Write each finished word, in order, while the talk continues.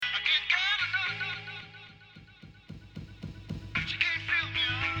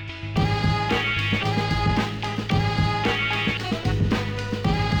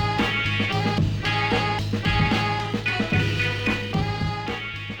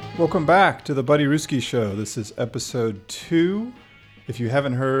Welcome back to the Buddy Ruski Show. This is episode 2. If you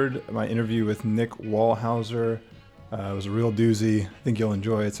haven't heard my interview with Nick Wallhauser, it was a real doozy. I think you'll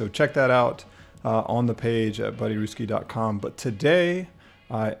enjoy it. So check that out on the page at buddyruski.com. But today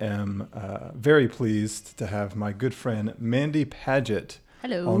I am very pleased to have my good friend Mandy Padgett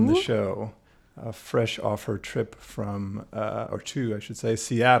on the show. Fresh off her trip from, I should say,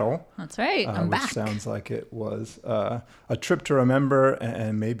 Seattle. That's right. I'm back. Which sounds like it was a trip to remember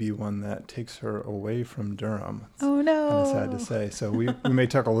and maybe one that takes her away from Durham. Oh, no. Kind of sad to say. So we may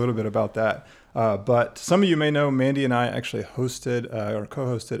talk a little bit about that. But some of you may know Mandy and I actually hosted or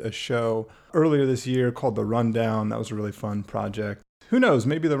co-hosted a show earlier this year called The Rundown. That was a really fun project. Who knows?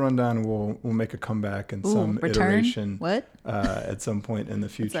 Maybe The Rundown will make a comeback in some iteration at some point in the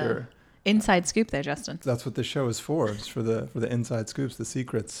future. Inside scoop there, Justin. That's what the show is for. It's for the inside scoops, the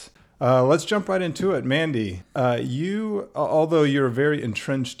secrets. Let's jump right into it. Mandy, you, although you're very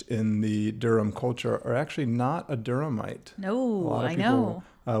entrenched in the Durham culture, are actually not a Durhamite. No, I know.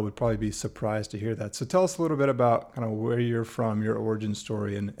 Would probably be surprised to hear that. So tell us a little bit about kind of where you're from, your origin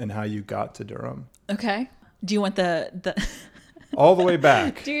story, and how you got to Durham. Okay. Do you want the all the way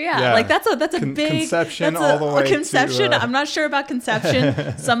back? Yeah. Like that's a big conception all the way conception. to, I'm not sure about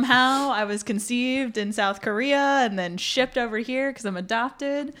conception. Somehow I was conceived in South Korea and then shipped over here because I'm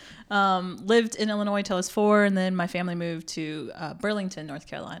adopted. Lived in Illinois till I was 4, and then my family moved to Burlington, North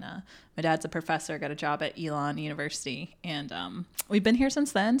Carolina. My dad's a professor, got a job at Elon University, and we've been here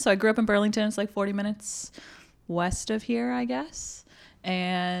since then. So I grew up in Burlington. It's like 40 minutes west of here, I guess.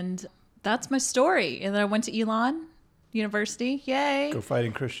 And that's my story. And then I went to Elon University. Yay. Go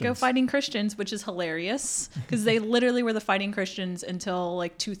Fighting Christians. Go Fighting Christians, which is hilarious because they literally were the Fighting Christians until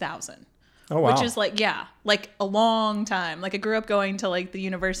like 2000. Oh, wow. Which is like a long time. Like I grew up going to like the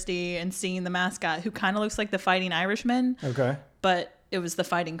university and seeing the mascot who kind of looks like the Fighting Irishman. Okay. But it was the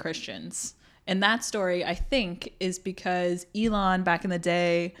Fighting Christians. And that story, I think, is because Elon back in the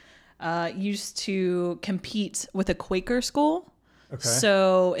day used to compete with a Quaker school. Okay.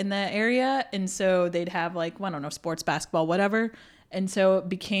 So in that area, and so they'd have like, I don't know, sports, basketball, whatever. And so it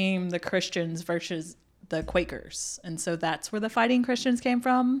became the Christians versus the Quakers. And so that's where the Fighting Christians came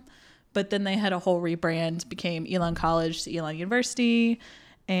from. But then they had a whole rebrand, became Elon College to Elon University,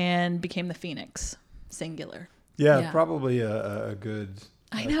 and became the Phoenix, singular. Yeah. Probably a good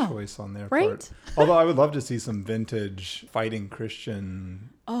choice on their part. Although I would love to see some vintage Fighting Christian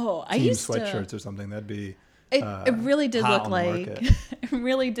team sweatshirts or something. That'd be... It really did look like it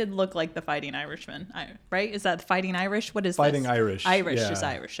really did look like the Fighting Irishman, right? Is that the Fighting Irish? What is Fighting this? Irish? Just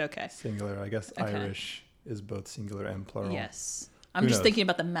Irish. Okay. Singular, I guess. Okay. Irish is both singular and plural. Yes, I'm just thinking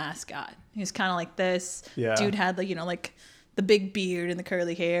about the mascot. He's kind of like this. Yeah. Dude had like the big beard and the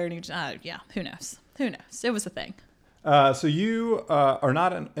curly hair, and he just who knows? It was a thing. So you are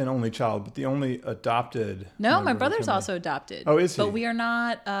not an only child, but the only adopted. No, my brother's also adopted. Oh, is he? But we are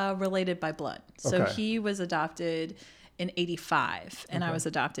not related by blood. So he was adopted in 85, and I was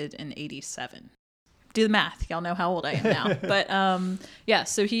adopted in 87. Do the math. Y'all know how old I am now. But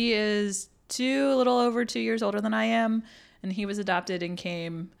so he is a little over 2 years older than I am, and he was adopted and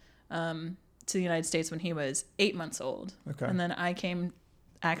came to the United States when he was 8 months old. Okay. And then I came...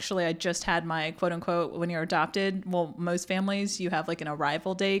 Actually, I just had my quote unquote, when you're adopted, well, most families, you have like an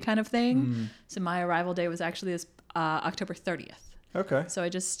arrival day kind of thing. So my arrival day was actually this October 30th. Okay. So I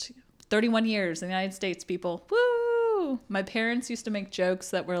just, 31 years in the United States, people. Woo! My parents used to make jokes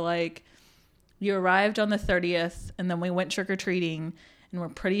that were like, you arrived on the 30th and then we went trick-or-treating and we're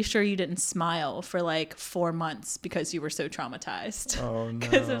pretty sure you didn't smile for like 4 months because you were so traumatized. Oh, no.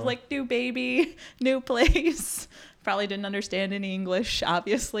 Because it was like, new baby, new place. Probably didn't understand any English,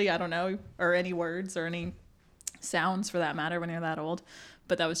 obviously. I don't know, or any words or any sounds for that matter when you're that old.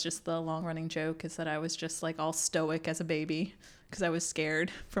 But that was just the long running joke, is that I was just like all stoic as a baby because I was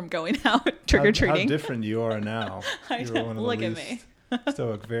scared from going out trick-or-treating. How different you are now. I know. Look at me.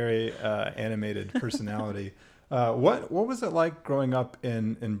 Stoic, very animated personality. What was it like growing up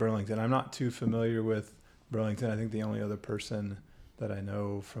in Burlington? I'm not too familiar with Burlington. I think the only other person that I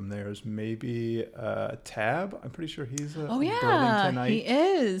know from there is maybe Tab. I'm pretty sure he's a Burlingtonite. He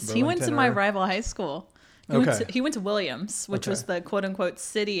is. He went to my rival high school. He went to Williams, which was the quote unquote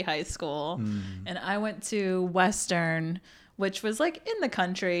city high school. And I went to Western, which was like in the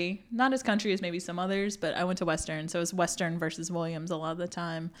country, not as country as maybe some others, but I went to Western. So it was Western versus Williams a lot of the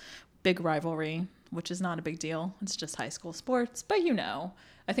time. Big rivalry, which is not a big deal. It's just high school sports. But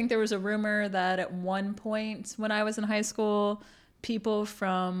I think there was a rumor that at one point when I was in high school, people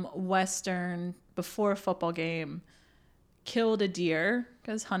from Western, before a football game, killed a deer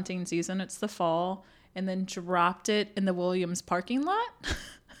because hunting season, it's the fall, and then dropped it in the Williams parking lot.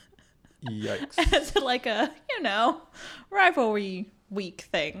 Yikes. as like a, rivalry week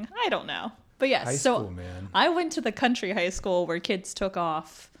thing. I don't know. But yeah, high school, man. I went to the country high school where kids took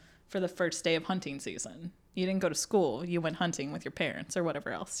off for the first day of hunting season. You didn't go to school. You went hunting with your parents or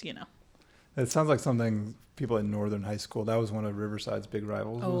whatever else, It sounds like something people in Northern high school, that was one of Riverside's big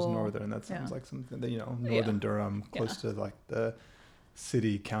rivals, was Northern. That sounds like something that, Northern Durham, close to like the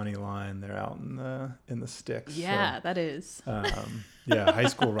city county line. They're out in the sticks. Yeah, so, that is. High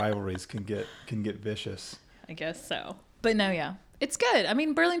school rivalries can get vicious. I guess so. But no, yeah. It's good. I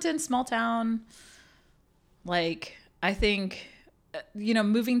mean, Burlington, small town. Like, I think,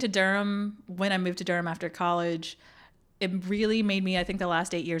 moving to Durham, when I moved to Durham after college, it really made me, I think the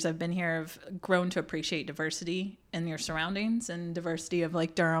last 8 years I've been here, have grown to appreciate diversity in your surroundings and diversity of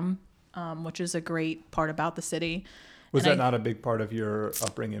like Durham, which is a great part about the city. Was that not a big part of your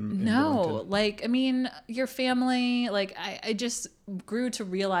upbringing in No, Burlington? Your family, I just grew to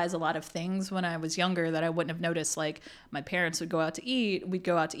realize a lot of things when I was younger that I wouldn't have noticed. Like, my parents would go out to eat. We'd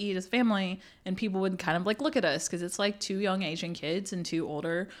go out to eat as a family, and people would kind of look at us because it's like 2 young Asian kids and 2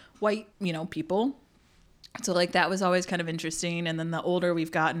 older white, people. So that was always kind of interesting. And then the older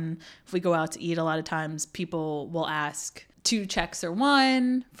we've gotten, if we go out to eat, a lot of times people will ask 2 checks or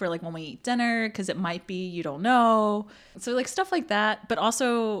 1 for when we eat dinner, because it might be, you don't know. So stuff like that. But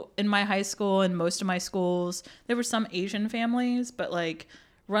also in my high school and most of my schools, there were some Asian families, but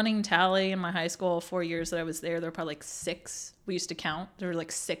running tally in my high school 4 years that I was there were probably 6. We used to count. There were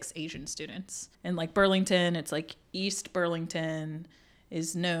 6 Asian students. And Burlington, it's East Burlington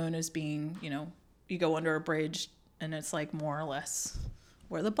is known as being, you go under a bridge and it's more or less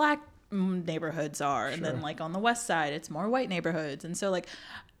where the black neighborhoods are. And then on the west side, it's more white neighborhoods. And so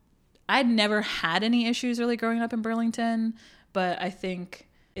I'd never had any issues really growing up in Burlington, but I think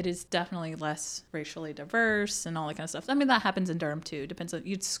it is definitely less racially diverse and all that kind of stuff. I mean, that happens in Durham too. Depends on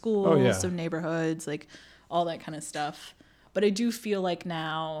schools, so neighborhoods, all that kind of stuff. But I do feel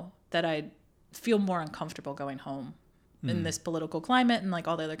now that I feel more uncomfortable going home in this political climate and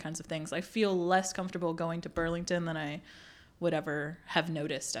all the other kinds of things. I feel less comfortable going to Burlington than I would ever have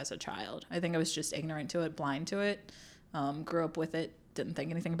noticed as a child. I think I was just ignorant to it, blind to it, grew up with it, didn't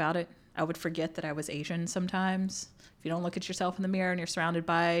think anything about it. I would forget that I was Asian sometimes. If you don't look at yourself in the mirror and you're surrounded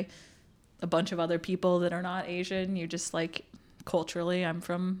by a bunch of other people that are not Asian, you're just culturally, I'm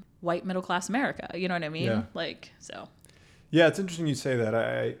from white middle class America. You know what I mean? Yeah. So. Yeah, it's interesting you say that.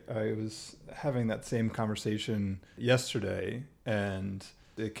 I was having that same conversation yesterday, and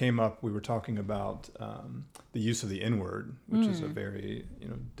it came up. We were talking about the use of the N-word, which is a very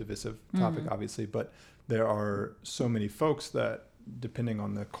divisive topic, obviously. But there are so many folks that, depending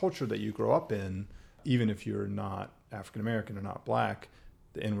on the culture that you grow up in, even if you're not African American or not Black,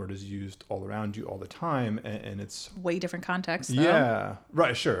 the N-word is used all around you all the time, and it's way different context, though. Yeah,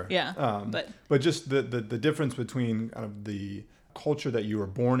 right, sure. Yeah, but just the difference between kind of the culture that you were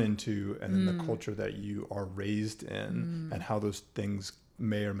born into and then the culture that you are raised in, and how those things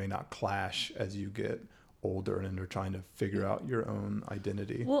may or may not clash as you get older and are trying to figure out your own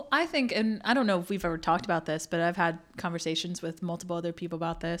identity. Well, I think, and I don't know if we've ever talked about this, but I've had conversations with multiple other people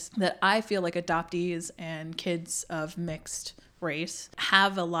about this, that I feel like adoptees and kids of mixed race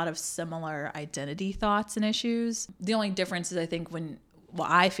have a lot of similar identity thoughts and issues. The only difference is, I think,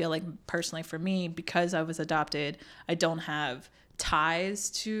 I feel like personally for me, because I was adopted, I don't have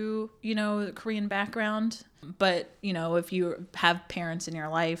ties to, the Korean background. But, if you have parents in your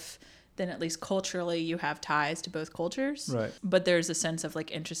life, then at least culturally you have ties to both cultures. Right. But there's a sense of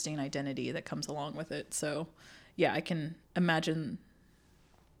interesting identity that comes along with it. So yeah, I can imagine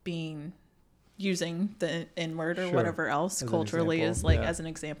using the N-word or whatever else as culturally as as an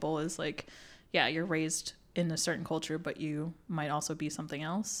example is you're raised in a certain culture, but you might also be something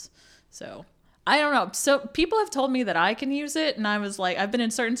else. So I don't know. So people have told me that I can use it, and I was I've been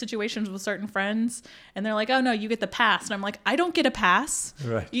in certain situations with certain friends, and they're like, "Oh no, you get the pass," and I'm I don't get a pass.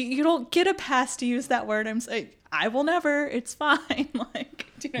 Right. You don't get a pass to use that word. I'm saying I will never. It's fine.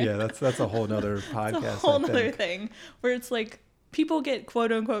 Yeah, that's a whole nother podcast. It's a whole nother thing where it's people get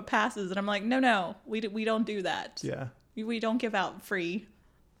quote unquote passes, and I'm no, we don't do that. Yeah. We don't give out free.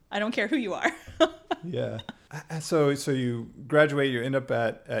 I don't care who you are. Yeah. So you graduate, you end up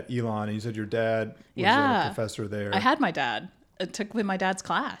at Elon, and you said your dad was a professor there. I had my dad. I took my dad's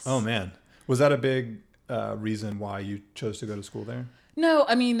class. Oh, man. Was that a big reason why you chose to go to school there? No,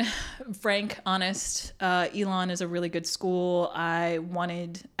 I mean, frank, honest, Elon is a really good school. I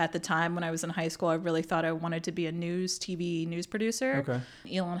wanted, at the time when I was in high school, I really thought I wanted to be a TV news producer.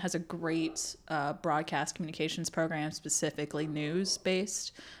 Okay. Elon has a great broadcast communications program, specifically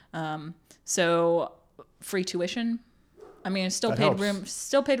news-based. So free tuition I mean, it's still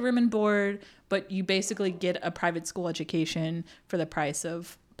paid room and board, but you basically get a private school education for the price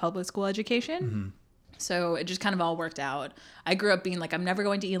of public school education. Mm-hmm. So it just kind of all worked out. I grew up being like, I'm never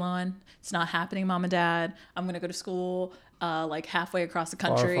going to Elon. It's not happening, Mom and Dad. I'm going to go to school like halfway across the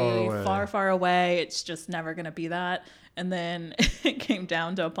country, far away. It's just never going to be that. And then it came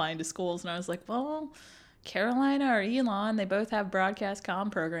down to applying to schools. And I was like, well, Carolina or Elon, they both have broadcast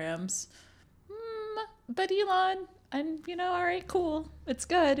comm programs. But Elon, and all right, cool. It's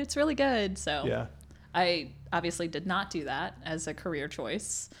good. It's really good. So yeah. I obviously did not do that as a career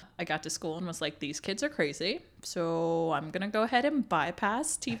choice. I got to school and was like, these kids are crazy. So I'm going to go ahead and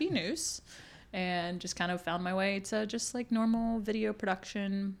bypass TV news and just kind of found my way to just like normal video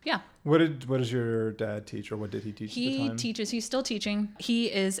production. Yeah. What does your dad teach, or what did he teach at the time? He's still teaching.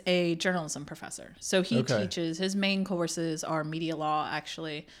 He is a journalism professor. So he teaches, his main courses are media law,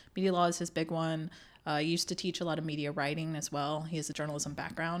 actually. Media law is his big one. He used to teach a lot of media writing as well. He has a journalism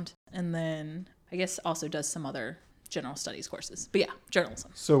background. And then I guess also does some other general studies courses. But yeah, journalism.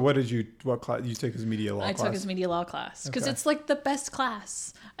 So what class? You took his media law class? I took his media law class because it's like the best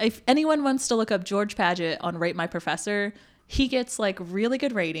class. If anyone wants to look up George Padgett on Rate My Professor, he gets like really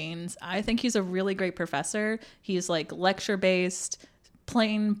good ratings. I think he's a really great professor. He's like lecture based,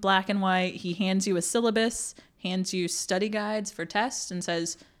 plain black and white. He hands you a syllabus, hands you study guides for tests, and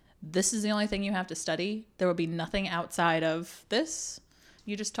says, this is the only thing you have to study. There will be nothing outside of this.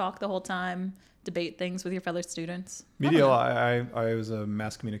 You just talk the whole time, debate things with your fellow students. Media law, I was a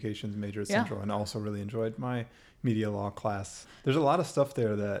mass communications major at Central and also really enjoyed my media law class. There's a lot of stuff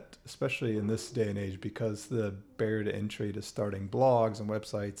there that, especially in this day and age, because the barrier to entry to starting blogs and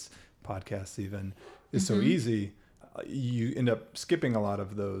websites, podcasts even, is so easy, you end up skipping a lot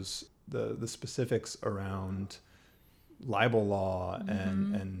of those, the specifics around libel law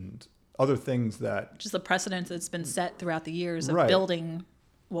and other things that just the precedent that's been set throughout the years of building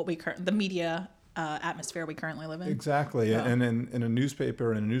what the media atmosphere we currently live in. Exactly. And in a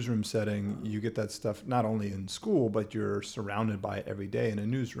newspaper and a newsroom setting, you get that stuff not only in school, but you're surrounded by it every day in a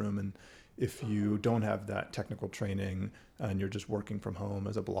newsroom. And if you don't have that technical training and you're just working from home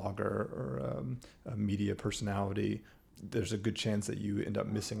as a blogger or a media personality, there's a good chance that you end up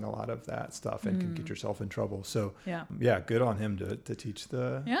missing a lot of that stuff and can get yourself in trouble. So yeah, good on him to teach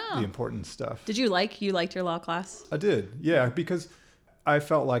the important stuff. Did you liked your law class? I did. Yeah, because I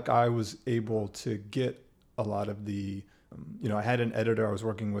felt like I was able to get a lot of the, I had an editor. I was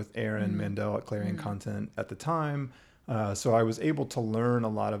working with Aaron Mandel at Clarion Content at the time. So I was able to learn a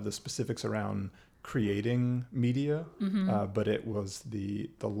lot of the specifics around creating media, but it was the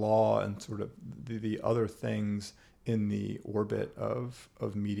law and sort of the other things in the orbit of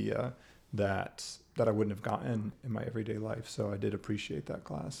media that I wouldn't have gotten in my everyday life. So I did appreciate that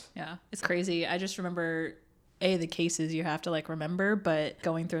class. Yeah, it's crazy. I just remember the cases you have to like remember, but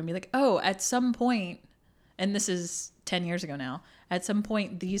going through and be like, oh, at some point, and this is 10 years ago now, at some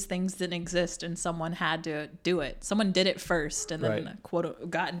point these things didn't exist and someone had to do it. Someone did it first and then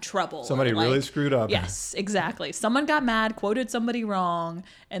quote got in trouble. Somebody really screwed up. Yes, exactly. Someone got mad, quoted somebody wrong,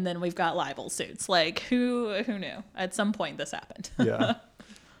 and then we've got libel suits. Like who knew? At some point this happened. Yeah.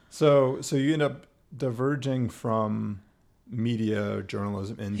 So you end up diverging from media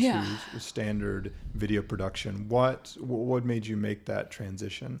journalism into standard video production. What made you make that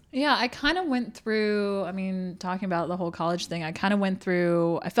transition? Yeah, I kind of went through, talking about the whole college thing, I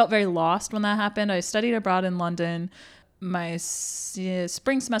felt very lost when that happened. I studied abroad in London my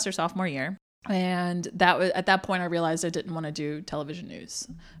spring semester sophomore year. And that was at that point I realized I didn't want to do television news,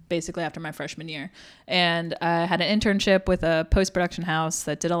 basically after my freshman year. And I had an internship with a post-production house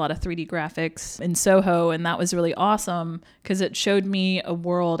that did a lot of 3D graphics in Soho, and that was really awesome because it showed me a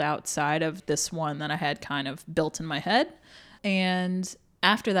world outside of this one that I had kind of built in my head. And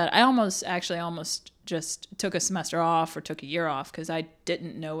after that, I almost just took a semester off or took a year off because I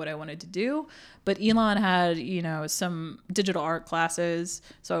didn't know what I wanted to do. But Elon had, some digital art classes.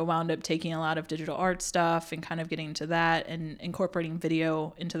 So I wound up taking a lot of digital art stuff and kind of getting into that and incorporating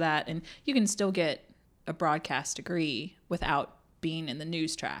video into that. And you can still get a broadcast degree without being in the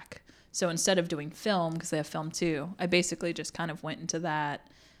news track. So instead of doing film, because they have film too, I basically just kind of went into that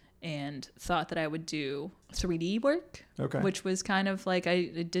and thought that I would do 3D work, which was kind of like I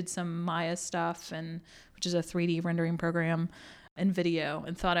did some Maya stuff, which is a 3D rendering program, and video,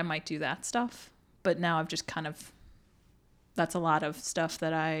 and thought I might do that stuff. But now I've just that's a lot of stuff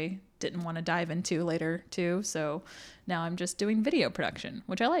that I didn't want to dive into later too. So now I'm just doing video production,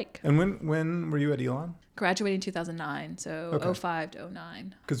 which I like. And when were you at Elon? Graduated in 2009, so 05 to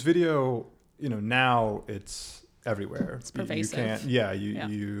 09. Because video, now it's everywhere. It's pervasive.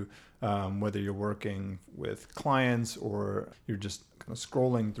 You whether you're working with clients or you're just kind of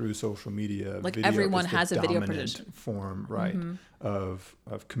scrolling through social media. Like video everyone is the has a video dominant position form, right, of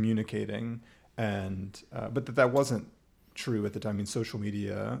communicating. And but that wasn't true at the time. I mean, social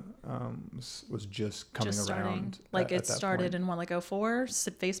media was just coming around. Like it started in 04.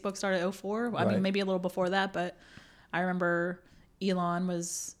 Facebook started 04. I mean, maybe a little before that, but I remember Elon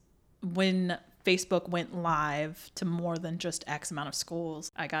was when Facebook went live to more than just X amount of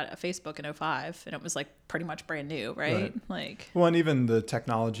schools. I got a Facebook in 05 and it was like pretty much brand new, right? Like, well, and even the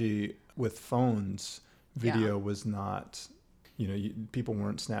technology with phones, video was not, people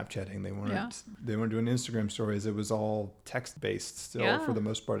weren't Snapchatting. They weren't doing Instagram stories. It was all text based still for the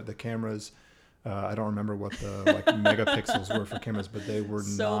most part. The cameras, I don't remember what the megapixels were for cameras, but they were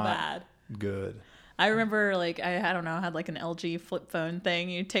so not bad. Good. I remember I don't know, had like an LG flip phone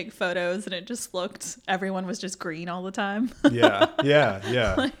thing. You take photos and it just looked, everyone was just green all the time. Yeah.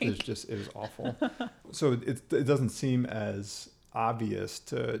 Like, it was awful. So it doesn't seem as obvious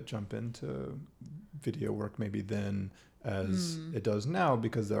to jump into video work maybe then as it does now,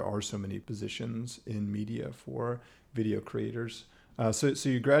 because there are so many positions in media for video creators. So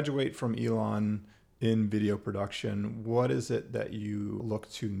you graduate from Elon in video production. What is it that you look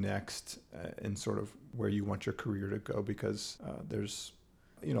to next in sort of where you want your career to go? Because there's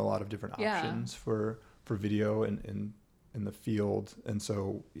a lot of different options for video in the field. And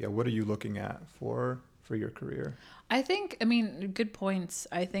so, what are you looking at for your career? Good points.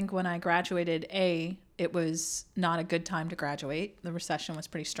 I think when I graduated, it was not a good time to graduate. The recession was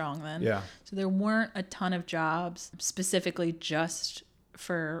pretty strong then. Yeah. So there weren't a ton of jobs specifically just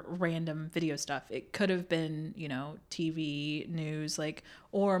for random video stuff. It could have been, TV, news,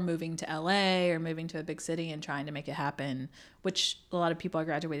 or moving to LA or moving to a big city and trying to make it happen, which a lot of people I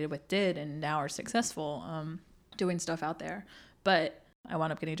graduated with did and now are successful doing stuff out there. But I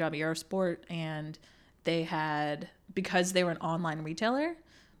wound up getting a job at Eurosport, and they had, because they were an online retailer,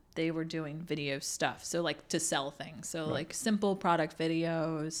 they were doing video stuff. So to sell things. So simple product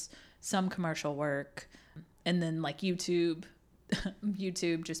videos, some commercial work, and then YouTube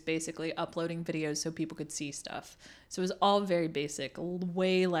just basically uploading videos so people could see stuff. So it was all very basic,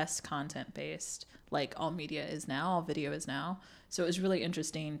 way less content based, like all media is now, all video is now. So it was really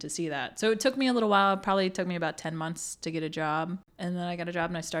interesting to see that. So it took me a little while, probably took me about 10 months to get a job. And then I got a job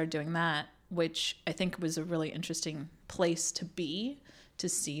and I started doing that, which I think was a really interesting place to be, to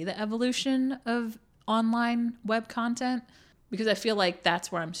see the evolution of online web content. Because I feel like that's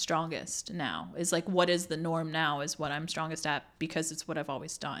where I'm strongest now, is what is the norm now is what I'm strongest at, because it's what I've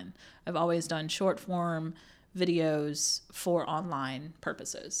always done. I've always done short form videos for online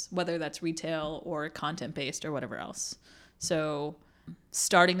purposes, whether that's retail or content based or whatever else. So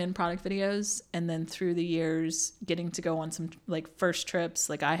starting in product videos, and then through the years getting to go on some first trips.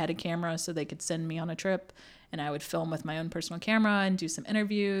 I had a camera so they could send me on a trip, and I would film with my own personal camera and do some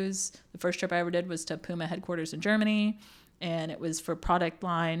interviews. The first trip I ever did was to Puma headquarters in Germany. And it was for product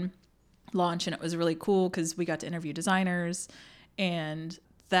line launch, and it was really cool because we got to interview designers, and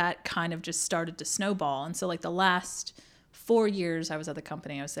that kind of just started to snowball. And so the last 4 years I was at the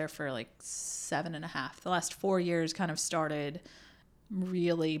company, I was there for 7.5. The last 4 years kind of started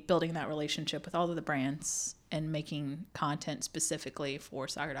really building that relationship with all of the brands and making content specifically for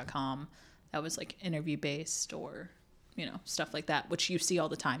soccer.com that was interview based or, stuff like that, which you see all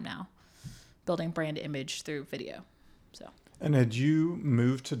the time now, building brand image through video. So. And had you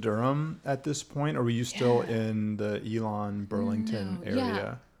moved to Durham at this point, or were you still in the Elon Burlington area?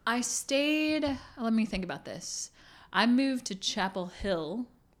 Yeah. I stayed, let me think about this. I moved to Chapel Hill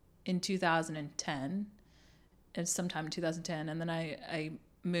in 2010, and sometime in 2010, and then I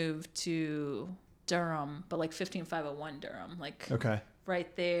moved to Durham, but 15501 Durham, okay,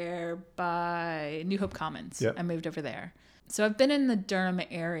 right there by New Hope Commons. Yep. I moved over there. So I've been in the Durham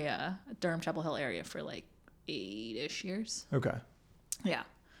area, Durham Chapel Hill area for 8-ish years. Okay. Yeah.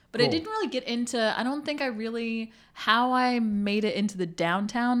 But Cool. I didn't really get into, I don't think how I made it into the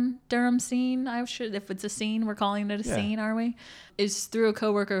downtown Durham scene, if it's a scene, we're calling it a scene, are we? Is through a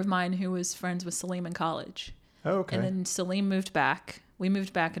coworker of mine who was friends with Salim in college. Oh, okay. And then Salim moved back. We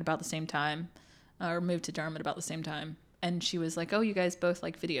moved back at about the same time, or moved to Durham at about the same time. And she was like, oh, you guys both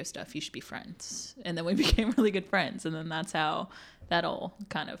like video stuff. You should be friends. And then we became really good friends. And then that's how that all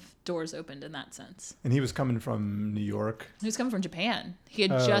kind of doors opened in that sense. And he was coming from New York? He was coming from Japan. He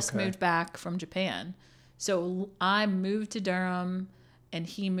had just moved back from Japan. So I moved to Durham, and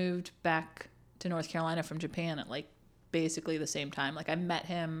he moved back to North Carolina from Japan at basically the same time. I met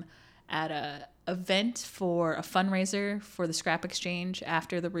him at a event for a fundraiser for the scrap exchange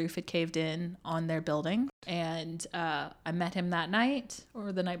after the roof had caved in on their building. And I met him that night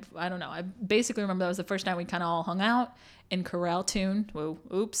or the night, I don't know. I basically remember that was the first night we kind of all hung out in Corral Tune. Whoa,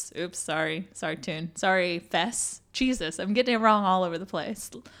 oops, sorry, Tune. Sorry, Fess. Jesus, I'm getting it wrong all over the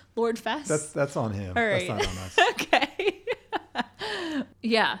place. Lord Fess. That's on him. All right. That's not on us. Okay.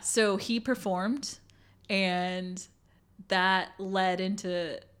 Yeah, so he performed, and that led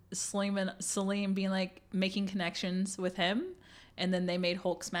into Salim being like making connections with him, and then they made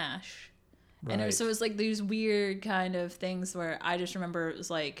Hulk Smash. Right. And so it was like these weird kind of things where I just remember it was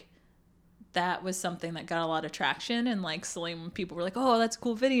like that was something that got a lot of traction, and like Salim, people were like, oh, that's a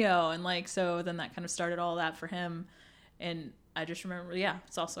cool video, and like so then that kind of started all that for him. And I just remember, yeah,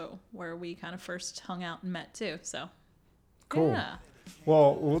 it's also where we kind of first hung out and met too. So cool. Yeah.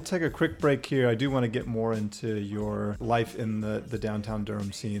 Well, we'll take a quick break here. I do want to get more into your life in the downtown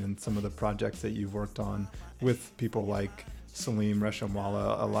Durham scene and some of the projects that you've worked on with people like Salim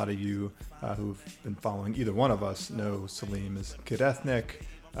Reshamwala. A lot of you who've been following either one of us know Salim is Kid Ethnic.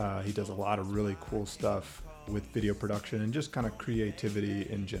 He does a lot of really cool stuff with video production and just kind of creativity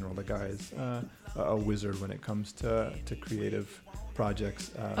in general. The guy is a wizard when it comes to creative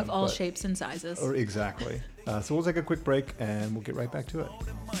projects. Of all shapes and sizes. Exactly. So we'll take a quick break and we'll get right back to it.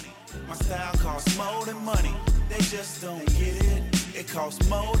 My style costs more than money. They just don't get it. It costs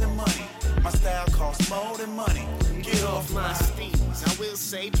more than money. My style costs more than money. Get off my steeds, I will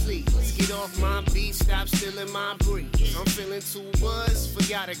say please. Get off my beat, stop stealing my breeze. I'm feeling too buzz for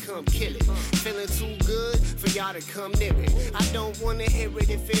y'all to come kill it. Feeling too good for y'all to come near it. I don't wanna hear it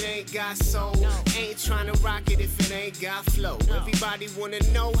if it ain't got soul. Ain't trying to rock it if it ain't got flow. Everybody wanna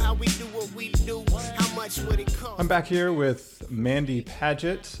know how we do what we do. How much would it cost? I'm back here with Mandy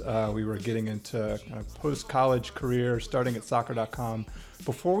Padgett. We were getting into kind of post-college career, starting at soccer.com.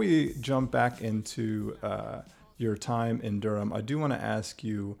 Before we jump back into your time in Durham, I do want to ask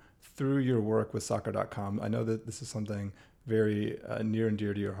you, through your work with soccer.com, I know that this is something very near and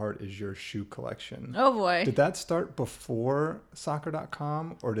dear to your heart, is your shoe collection. Oh boy. Did that start before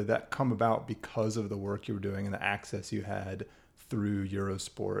soccer.com, or did that come about because of the work you were doing and the access you had through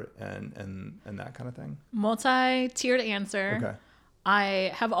Eurosport and that kind of thing? Multi-tiered answer. Okay.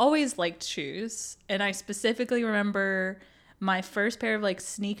 I have always liked shoes, and I specifically remember my first pair of like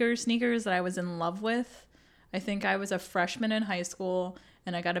sneakers that I was in love with. I think I was a freshman in high school,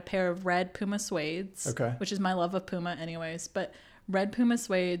 and I got a pair of red Puma suedes, okay, which is my love of Puma anyways. But red Puma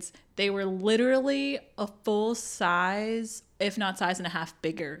suedes, they were literally a full size, if not size and a half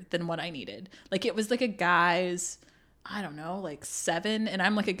bigger than what I needed. Like it was like a guy's, I don't know, like 7, and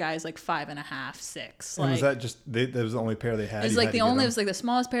I'm like a guy's like 5.5, 6. And like, was that just that was the only pair they had? It was like it was like the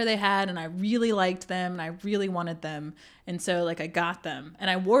smallest pair they had, and I really liked them, and I really wanted them, and so like I got them, and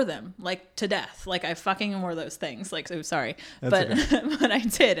I wore them like to death. Like I fucking wore those things. Like, so sorry, but okay. But I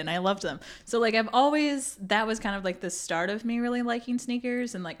did, and I loved them. So like that was kind of like the start of me really liking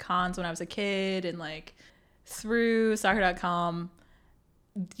sneakers and like cons when I was a kid, and like through soccer.com.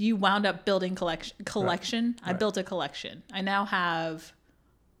 You wound up building collection. Right. I built a collection. I now have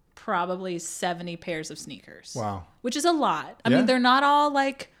probably 70 pairs of sneakers. Wow. Which is a lot. I mean, they're not all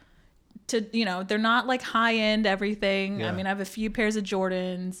like they're not like high end everything. Yeah. I mean, I have a few pairs of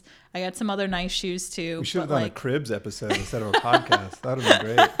Jordans. I got some other nice shoes too. We should have done a Cribs episode instead of a podcast. That would have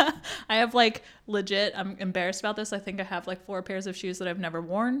been great. I have like legit, I'm embarrassed about this. I think I have like 4 pairs of shoes that I've never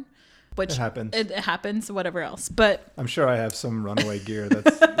worn. Which it happens, whatever else. But I'm sure I have some runaway gear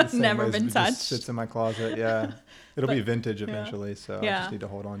that's never been touched. Just sits in my closet. Yeah, it'll be vintage eventually, so I just need to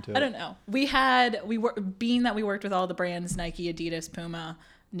hold on to it. I don't know. Being that we worked with all the brands, Nike, Adidas, Puma,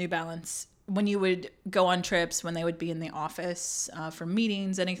 New Balance. When you would go on trips, when they would be in the office for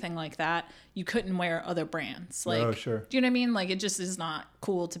meetings, anything like that, you couldn't wear other brands. Like, oh, sure. Do you know what I mean? Like, it just is not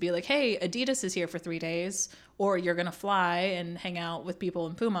cool to be like, hey, Adidas is here for 3 days, or you're going to fly and hang out with people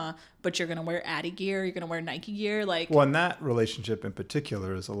in Puma, but you're going to wear Adi gear, you're going to wear Nike gear. Like, well, and that relationship in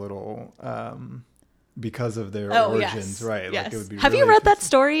particular is a little... because of their origins, right? Yes. Like it would be Have really you read that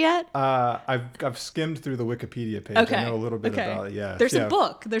story yet? I've skimmed through the Wikipedia page. Okay. I know a little bit about it. Yeah. There's a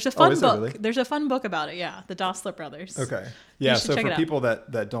book. There's a fun book. Really? There's a fun book about it. Yeah, the Dossler brothers. Okay. Yeah. So for people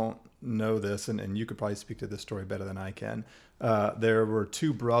that don't know this, and you could probably speak to this story better than I can. There were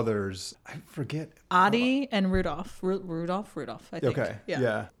 2 brothers. I forget. Adi and Rudolph. Rudolph. I think. Okay.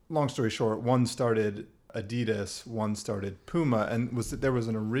 Yeah. Long story short, one started Adidas, one started Puma, and there was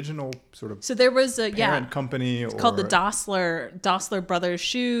an original sort of there was a parent company it's called the Dossler Brothers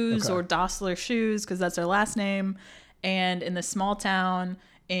Shoes, or Dossler Shoes, because that's their last name. And in the small town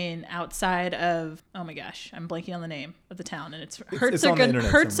outside of, oh my gosh, I'm blanking on the name of the town, and it's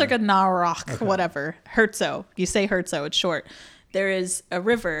Herzogenaurach, okay. Whatever. Herzo. You say Herzo, it's short. There is a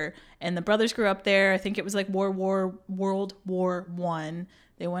river, and the brothers grew up there. I think it was like World War I.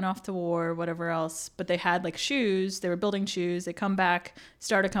 They went off to war, whatever else, but they had like shoes. They were building shoes. They come back,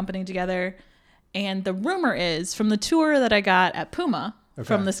 start a company together. And the rumor is, from the tour that I got at Puma,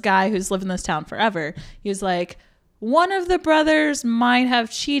 from this guy who's lived in this town forever, he was like, one of the brothers might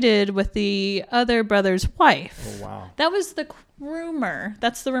have cheated with the other brother's wife. Oh, wow. That was the rumor.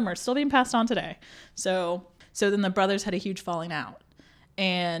 That's the rumor. Still being passed on today. So then the brothers had a huge falling out.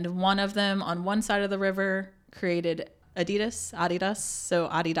 And one of them on one side of the river created Adidas. So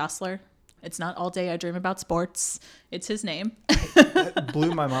Adi Dassler. It's not All Day I Dream About Sports. It's his name. That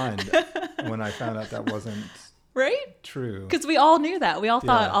blew my mind when I found out that wasn't right? True. Because we all knew that. We all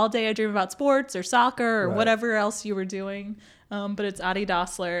thought All Day I Dream About Sports or soccer or whatever else you were doing. But it's Adi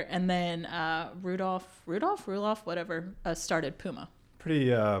Dassler. And then Rudolph, whatever, started Puma.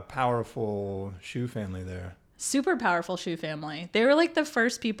 Pretty powerful shoe family there. Super powerful shoe family. They were like the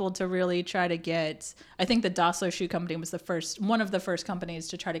first people to really try to get, I think the Dassler Shoe Company was one of the first companies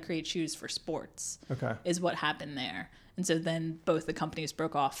to try to create shoes for sports. Okay. Is what happened there. And so then both the companies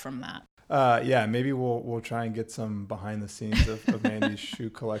broke off from that. Maybe we'll try and get some behind the scenes of Mandy's shoe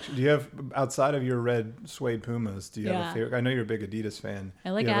collection. Do you have, outside of your red suede Pumas, do you have a favorite? I know you're a big Adidas fan.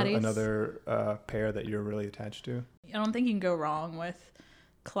 I like Adidas. Another pair that you're really attached to? I don't think you can go wrong with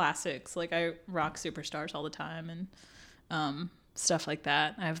classics. Like I rock Superstars all the time and stuff like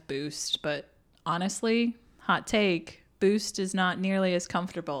that. I have Boost, but honestly, hot take, Boost is not nearly as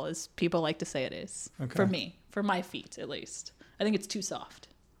comfortable as people like to say it is. Okay. For me, for my feet at least. I think it's too soft.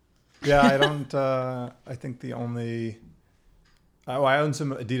 Yeah, I don't. I think the only. I own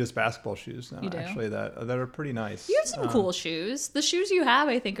some Adidas basketball shoes now. You do? Actually, that are pretty nice. You have some cool shoes. The shoes you have,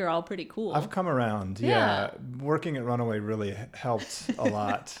 I think, are all pretty cool. I've come around. Yeah. Working at Runaway really helped a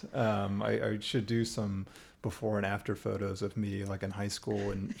lot. I should do some before and after photos of me, like in high school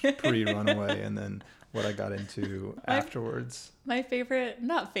and pre-Runaway, and then what I got into afterwards. My favorite,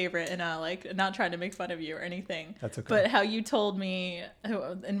 not favorite, and not trying to make fun of you or anything. That's okay. But how you told me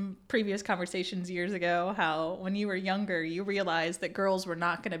in previous conversations years ago, how when you were younger, you realized that girls were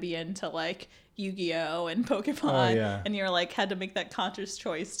not going to be into like Yu-Gi-Oh and Pokemon. Oh, yeah. And you're like, had to make that conscious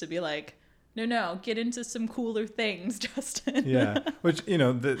choice to be like, no, get into some cooler things, Justin. Yeah, which,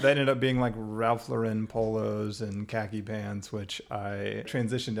 that ended up being like Ralph Lauren polos and khaki pants, which I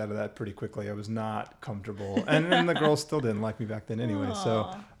transitioned out of that pretty quickly. I was not comfortable. And the girls still didn't like me back then anyway. Aww.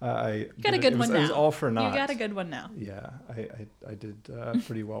 So you got a good one now. It was all for naught. You got a good one now. Yeah, I did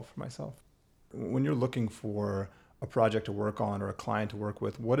pretty well for myself. When you're looking for a project to work on or a client to work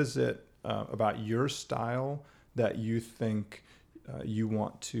with, what is it about your style that you think you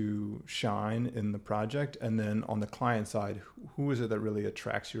want to shine in the project? And then on the client side, who is it that really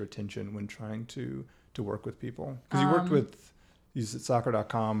attracts your attention when trying to work with people? Because you worked with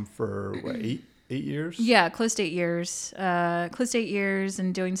soccer.com for what, 8 years? Yeah, close to 8 years. Close to 8 years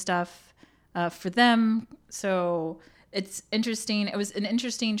and doing stuff for them. So it's interesting. It was an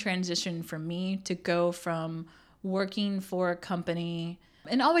interesting transition for me to go from working for a company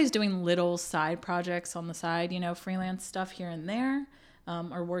and always doing little side projects on the side, freelance stuff here and there,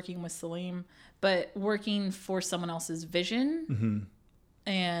 or working with Salim, but working for someone else's vision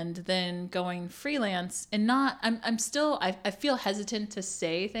and then going freelance and I feel hesitant to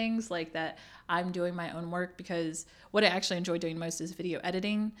say things like that I'm doing my own work, because what I actually enjoy doing most is video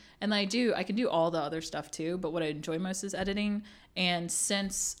editing. And I can do all the other stuff too, but what I enjoy most is editing. And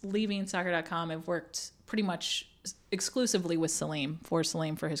since leaving soccer.com, I've worked pretty much exclusively with Salim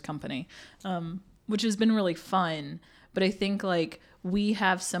for his company, which has been really fun. But I think like we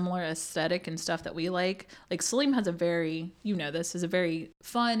have similar aesthetic and stuff that we like. Like Salim has a very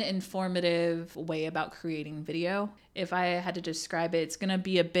fun, informative way about creating video. If I had to describe it, it's going to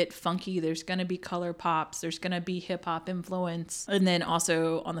be a bit funky. There's going to be color pops. There's going to be hip hop influence. And then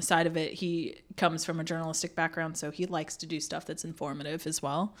also on the side of it, he comes from a journalistic background, so he likes to do stuff that's informative as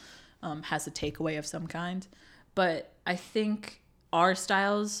well, has a takeaway of some kind. But I think our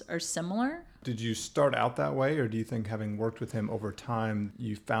styles are similar. Did you start out that way, or do you think having worked with him over time,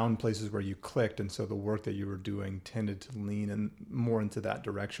 you found places where you clicked, and so the work that you were doing tended to lean in more into that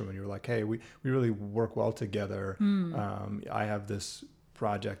direction when you were like, hey, we really work well together. I have this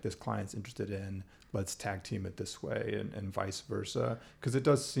project this client's interested in. Let's tag team it this way, and vice versa. Because it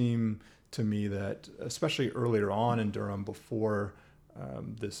does seem to me that, especially earlier on in Durham, before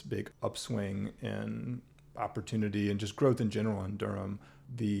this big upswing in opportunity and just growth in general in Durham,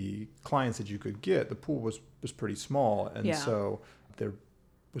 the clients that you could get, the pool was pretty small. And so there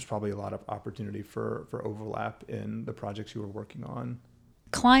was probably a lot of opportunity for overlap in the projects you were working on?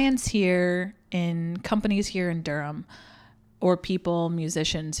 Clients here in companies here in Durham, or people,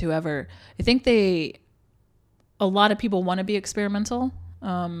 musicians, whoever, I think a lot of people want to be experimental,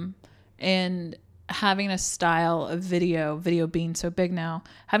 and having a style of video being so big now,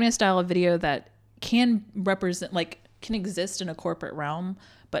 having a style of video that can represent, like, can exist in a corporate realm,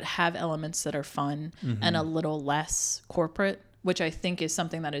 but have elements that are fun and a little less corporate, which I think is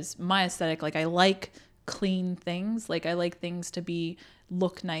something that is my aesthetic. Like, I like clean things. Like, I like things to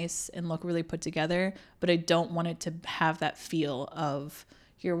look nice and look really put together, but I don't want it to have that feel of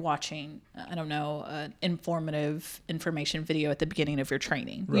you're watching, I don't know, informative information video at the beginning of your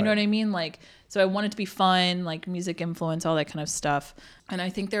training. You know what I mean? Like, so I want it to be fun, like music influence, all that kind of stuff. And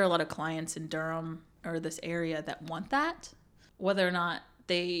I think there are a lot of clients in Durham or this area that want that, whether or not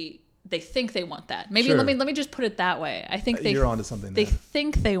they think they want that. Maybe let me just put it that way. I think you're onto something. They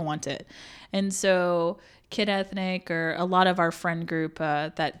think they want it. And so Kid Ethnic, or a lot of our friend group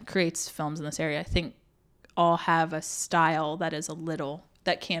that creates films in this area, I think all have a style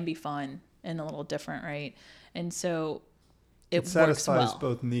that can be fun and a little different, right? And so it satisfies works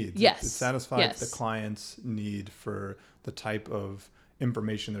well. both needs. Yes. It satisfies the client's need for the type of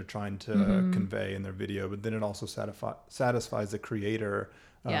information they're trying to convey in their video, but then it also satisfies the creator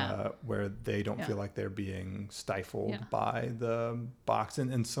where they don't feel like they're being stifled by the box.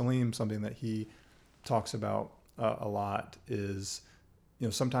 And Salim, something that he talks about a lot is,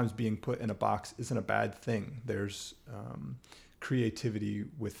 sometimes being put in a box isn't a bad thing. There's creativity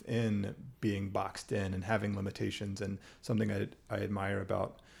within being boxed in and having limitations. And something I admire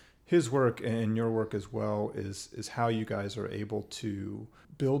about his work and your work as well is how you guys are able to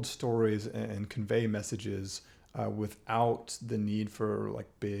build stories and convey messages without the need for like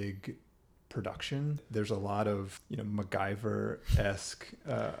big production. There's a lot of MacGyver-esque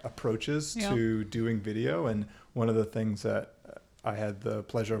approaches to doing video, and one of the things that I had the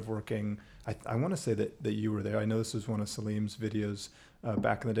pleasure of working, I want to say that you were there. I know this was one of Salim's videos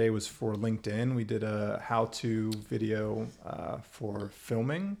back in the day, was for LinkedIn. We did a how-to video for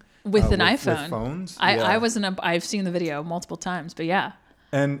filming with an iPhone. With phones. I've seen the video multiple times, but yeah.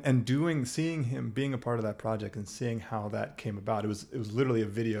 And seeing him being a part of that project and seeing how that came about, it was literally a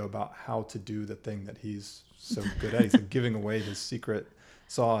video about how to do the thing that he's so good at. He's like giving away his secret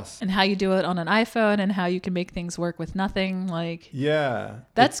sauce, and how you do it on an iPhone, and how you can make things work with nothing. Like,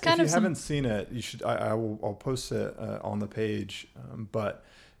 that's if you haven't seen it, you should. I'll post it on the page. But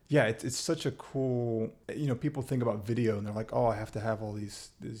yeah, it's such a cool. People think about video and they're like, oh, I have to have all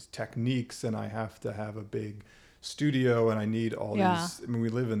these techniques, and I have to have a big studio, and I need all these. I mean, we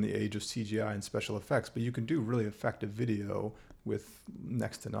live in the age of CGI and special effects, but you can do really effective video with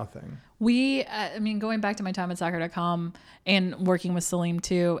next to nothing. Going back to my time at soccer.com and working with Salim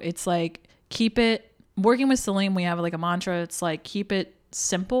too, it's like, working with Salim, we have like a mantra. It's like, keep it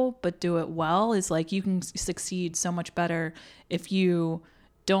simple, but do it well. Is like, you can succeed so much better if you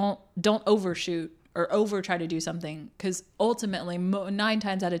don't overshoot or over try to do something, because ultimately 9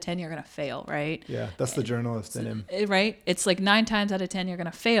 times out of 10 you're gonna fail, right? Yeah, that's the journalist in him, right? It's like 9 times out of 10 you're gonna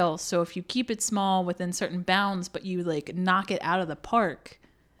fail. So if you keep it small within certain bounds, but you like knock it out of the park,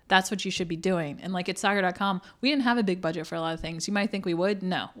 that's what you should be doing. And like at soccer.com, we didn't have a big budget for a lot of things. You might think we would.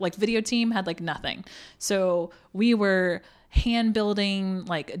 No, like video team had like nothing. So we were hand building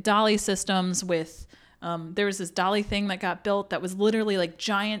like dolly systems with, there was this dolly thing that got built that was literally like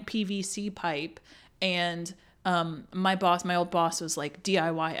giant PVC pipe. And my old boss was like,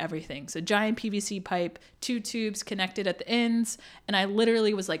 DIY everything. So giant PVC pipe, 2 tubes connected at the ends. And I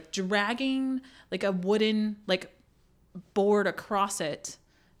literally was like dragging like a wooden like board across it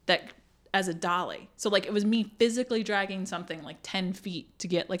that as a dolly. So like it was me physically dragging something like 10 feet to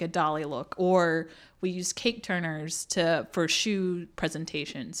get like a dolly look. Or we used cake turners for shoe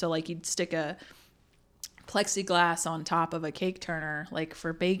presentation. So like you'd stick a plexiglass on top of a cake turner like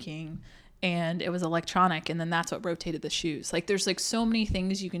for baking, and it was electronic, and then that's what rotated the shoes. Like there's like so many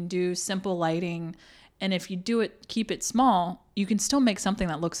things you can do, simple lighting, and if you keep it small, you can still make something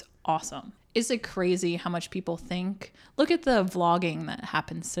that looks awesome. Is it crazy how much people think? Look at the vlogging that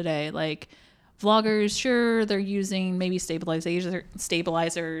happens today. Like vloggers, sure, they're using maybe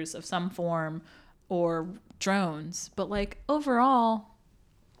stabilizers of some form or drones, but like overall,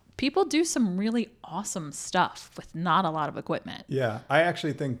 people do some really awesome stuff with not a lot of equipment. Yeah, I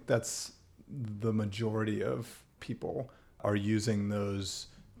actually think that's the majority of people are using those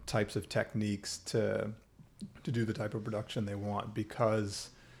types of techniques to do the type of production they want, because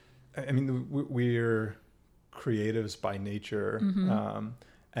I mean, we're creatives by nature,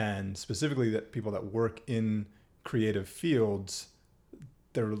 and specifically that people that work in creative fields,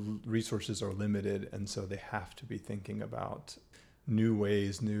 their resources are limited, and so they have to be thinking about new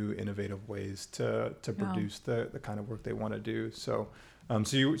ways, new innovative ways to produce the kind of work they want to do. So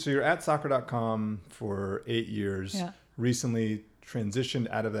you're at soccer.com for 8 years. Yeah. Recently transitioned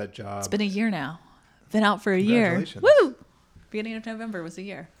out of that job. It's been a year now. Been out for a year. Woo! Beginning of November was a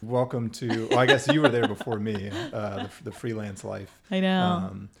year. Welcome to, well, I guess you were there before me, the freelance life. I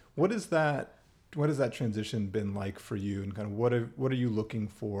know. What has that transition been like for you, and kind of what are you looking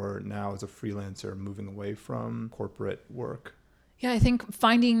for now as a freelancer moving away from corporate work? Yeah, I think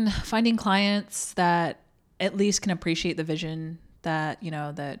finding clients that at least can appreciate the vision that,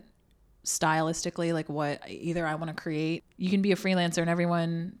 that stylistically, like what either I want to create. You can be a freelancer and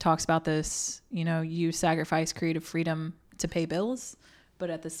everyone talks about this, you sacrifice creative freedom to pay bills, but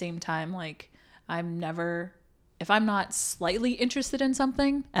at the same time, like if I'm not slightly interested in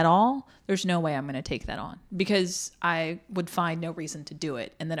something at all, there's no way I'm going to take that on, because I would find no reason to do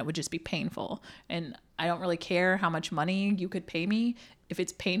it. And then it would just be painful. And I don't really care how much money you could pay me. If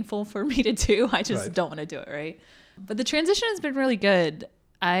it's painful for me to do, I just don't want to do it. Right. But the transition has been really good.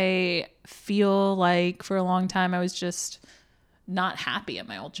 I feel like for a long time, I was just not happy at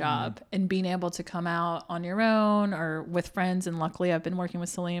my old job, and being able to come out on your own or with friends. And luckily I've been working with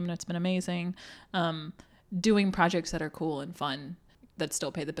Salim and it's been amazing. Doing projects that are cool and fun that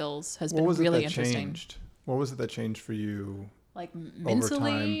still pay the bills has been really interesting. Changed? What was it that changed for you? Like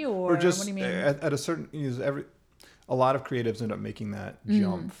mentally, or just what do you mean? At a certain, a lot of creatives end up making that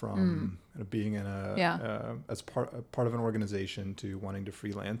jump from being in as part of an organization to wanting to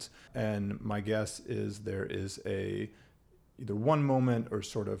freelance. And my guess is there is either one moment or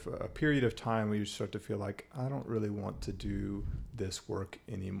sort of a period of time where you start to feel like, I don't really want to do this work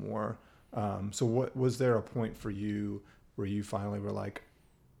anymore. So what was there a point for you where you finally were like,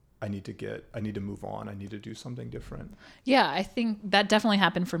 I need to move on. I need to do something different? Yeah, I think that definitely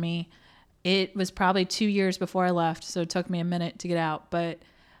happened for me. It was probably 2 years before I left, so it took me a minute to get out, but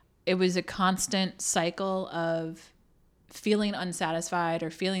it was a constant cycle of feeling unsatisfied or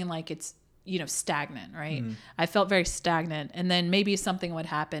feeling like it's, stagnant, right? I felt very stagnant, and then maybe something would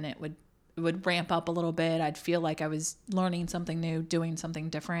happen. It would ramp up a little bit. I'd feel like I was learning something new, doing something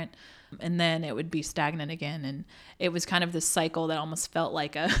different, and then it would be stagnant again. And it was kind of this cycle that almost felt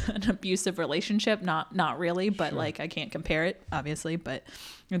like an abusive relationship. Not really, but like I can't compare it, obviously, but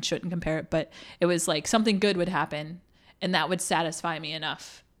I shouldn't compare it. But it was like something good would happen, and that would satisfy me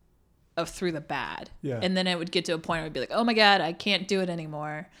enough through the bad. Yeah. And then it would get to a point where I'd be like, oh my God, I can't do it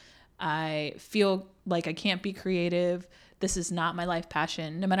anymore. I feel like I can't be creative. This is not my life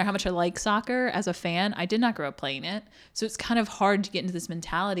passion. No matter how much I like soccer as a fan, I did not grow up playing it. So it's kind of hard to get into this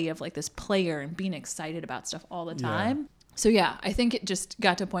mentality of like this player and being excited about stuff all the time. Yeah. So yeah, I think it just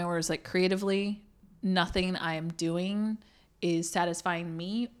got to a point where it's like creatively, nothing I am doing is satisfying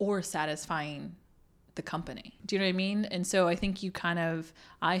me or satisfying the company. Do you know what I mean? And so I think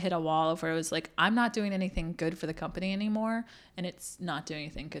I hit a wall of where it was like, I'm not doing anything good for the company anymore, and it's not doing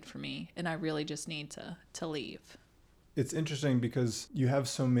anything good for me. And I really just need to leave. It's interesting because you have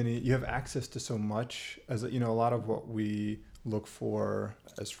access to so much. As a lot of what we look for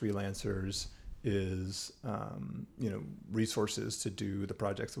as freelancers is, resources to do the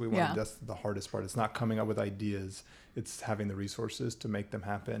projects that we want. Yeah. That's the hardest part. It's not coming up with ideas. It's having the resources to make them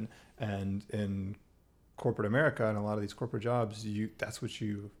happen. And in corporate America and a lot of these corporate jobs, that's what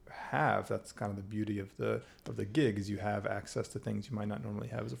you have. That's kind of the beauty of the gig, is you have access to things you might not normally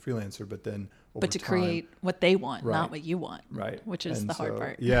have as a freelancer, but then to create what they want, not what you want, right? Which is the hard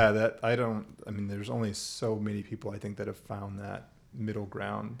part. Yeah, there's only so many people I think that have found that middle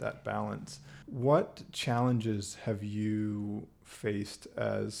ground, that balance. What challenges have you faced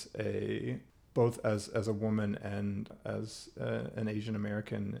both as a woman and as an Asian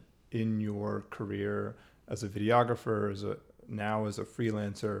American in your career as a videographer, as a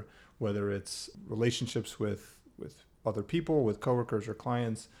freelancer, whether it's relationships with other people, with coworkers or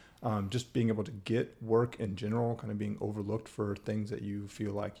clients, just being able to get work in general, kind of being overlooked for things that you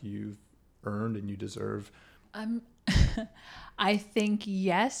feel like you've earned and you deserve? I think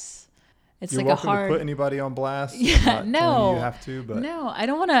yes. It's You're like welcome a hard to put anybody on blast. Yeah, no, you have to, but no, I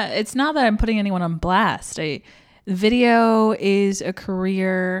don't want to. It's not that I'm putting anyone on blast. Video is a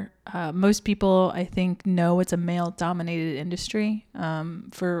career. Most people, I think, know it's a male-dominated industry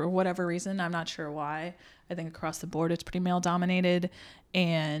for whatever reason. I'm not sure why. I think across the board it's pretty male-dominated,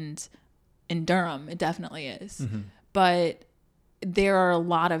 and in Durham it definitely is. Mm-hmm. But there are a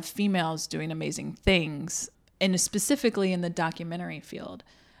lot of females doing amazing things, and specifically in the documentary field.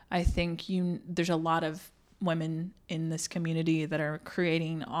 I think there's a lot of women in this community that are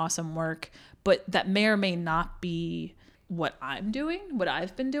creating awesome work, but that may or may not be what I'm doing, what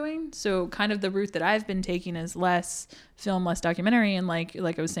I've been doing. So kind of the route that I've been taking is less film, less documentary, and like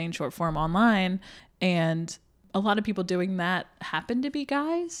I was saying, short form online. And a lot of people doing that happen to be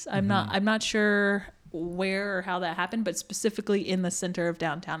guys. I'm not sure where or how that happened, but specifically in the center of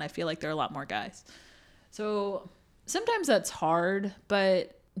downtown, I feel like there are a lot more guys. So sometimes that's hard,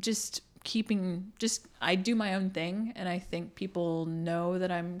 but I do my own thing, and I think people know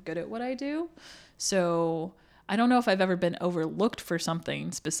that I'm good at what I do. So I don't know if I've ever been overlooked for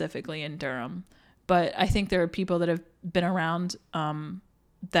something specifically in Durham, but I think there are people that have been around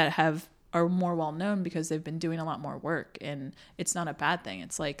that are more well known because they've been doing a lot more work, and it's not a bad thing.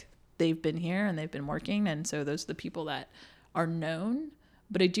 It's like they've been here and they've been working, and so those are the people that are known.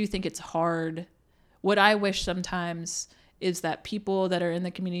 But I do think it's hard. What I wish sometimes is that people that are in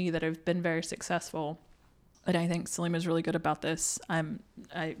the community that have been very successful, and I think Salima's really good about this.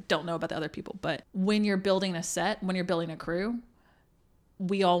 I don't know about the other people, but when you're building a set, when you're building a crew,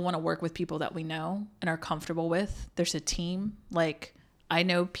 we all want to work with people that we know and are comfortable with. There's a team. Like, I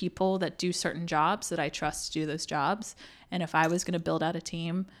know people that do certain jobs that I trust to do those jobs. And if I was going to build out a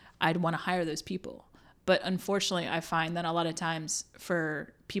team, I'd want to hire those people. But unfortunately, I find that a lot of times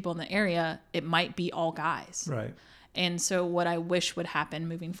for people in the area, it might be all guys. Right. And so what I wish would happen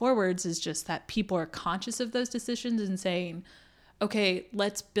moving forwards is just that people are conscious of those decisions and saying, okay,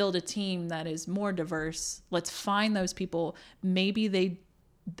 let's build a team that is more diverse. Let's find those people. Maybe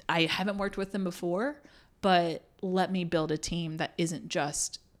I haven't worked with them before, but let me build a team that isn't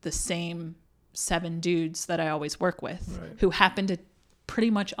just the same 7 dudes that I always work with, right, who happen to pretty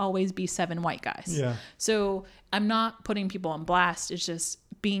much always be 7 white guys. Yeah. So I'm not putting people on blast. It's just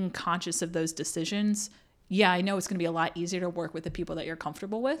being conscious of those decisions. Yeah, I know it's going to be a lot easier to work with the people that you're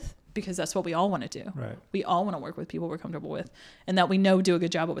comfortable with, because that's what we all want to do. Right. We all want to work with people we're comfortable with and that we know do a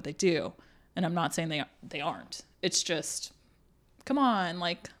good job at what they do. And I'm not saying they aren't. It's just, come on,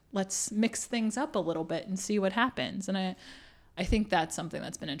 like, let's mix things up a little bit and see what happens. And I think that's something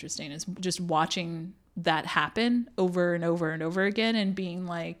that's been interesting, is just watching that happen over and over and over again and being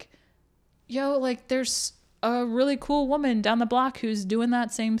like, yo, like, there's a really cool woman down the block who's doing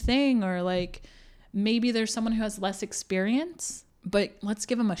that same thing. Or like, maybe there's someone who has less experience, but let's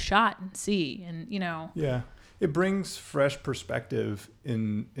give them a shot and see. And, you know. Yeah. It brings fresh perspective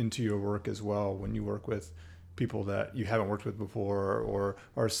into your work as well when you work with people that you haven't worked with before or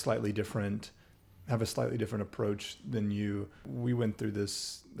are slightly different, have a slightly different approach than you. We went through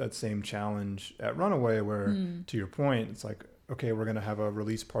that same challenge at Runaway where, to your point, it's like, okay, we're going to have a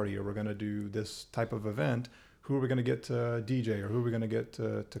release party or we're going to do this type of event. Who are we going to get to DJ or who are we going to get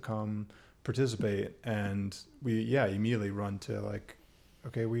to come participate? And we immediately run to like,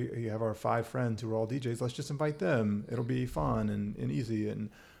 okay, we have our 5 friends who are all DJs. Let's just invite them. It'll be fun and easy. And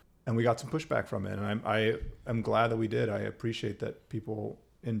we got some pushback from it. And I'm glad that we did. I appreciate that people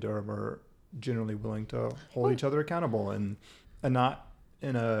in Durham are generally willing to hold each other accountable and not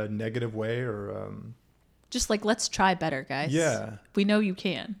in a negative way or just like, let's try better, guys. Yeah. We know you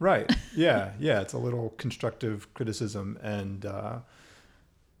can. Right. Yeah. Yeah. It's a little constructive criticism. And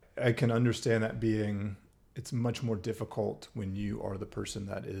I can understand that it's much more difficult when you are the person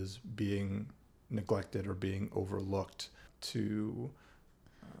that is being neglected or being overlooked to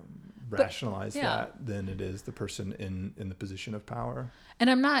rationalize that than it is the person in the position of power.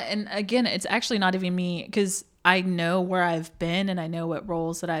 And again, it's actually not even me, because I know where I've been and I know what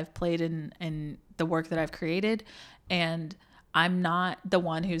roles that I've played in the work that I've created. And I'm not the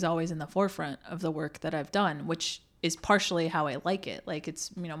one who's always in the forefront of the work that I've done, which is partially how I like it. Like,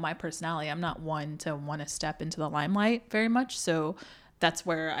 it's, my personality. I'm not one to want to step into the limelight very much. So that's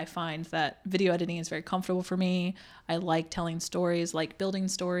where I find that video editing is very comfortable for me. I like telling stories, like building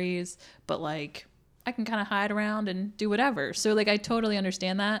stories, but like I can kind of hide around and do whatever. So like, I totally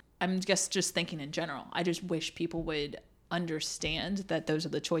understand that. I'm just thinking in general. I just wish people would understand that those are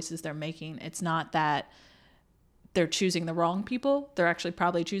the choices they're making. It's not that they're choosing the wrong people. They're actually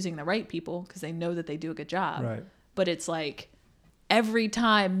probably choosing the right people because they know that they do a good job. Right. But it's like, every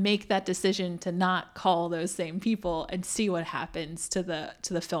time make that decision to not call those same people and see what happens to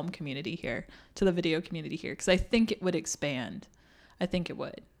the film community here, to the video community here. Because I think it would expand. I think it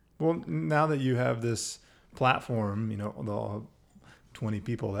would. Well, now that you have this platform, the 20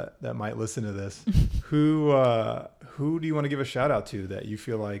 people that might listen to this, who do you want to give a shout out to that you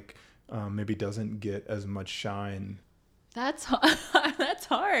feel like maybe doesn't get as much shine? That's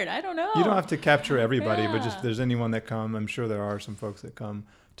hard. I don't know. You don't have to capture everybody, but just if there's anyone that come, I'm sure there are some folks that come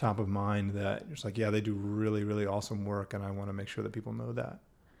top of mind that you're just like, yeah, they do really, really awesome work, and I want to make sure that people know that.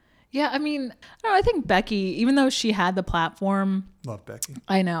 Yeah, I mean, I think Becky, even though she had the platform, love Becky.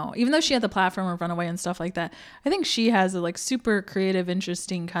 I know, even though she had the platform of Runaway and stuff like that, I think she has a like super creative,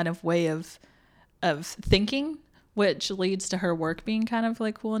 interesting kind of way of thinking, which leads to her work being kind of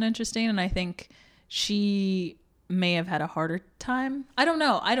like cool and interesting. And I think she may have had a harder time. I don't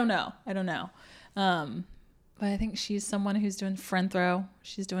know. But I think she's someone who's doing friend throw.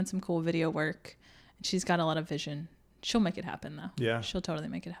 She's doing some cool video work, and she's got a lot of vision. She'll make it happen, though. Yeah. She'll totally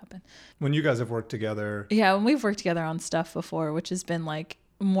make it happen. When you guys have worked together. Yeah, when we've worked together on stuff before, which has been like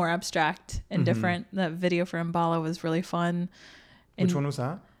more abstract and different. That video for Mbala was really fun. And which one was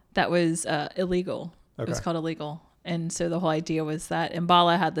that? That was Illegal. Okay. It was called Illegal. And so the whole idea was that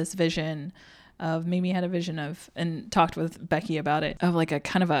Mbala had this vision of, Mimi had a vision of, and talked with Becky about it, of like a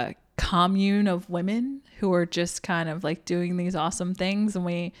kind of a commune of women who are just kind of like doing these awesome things.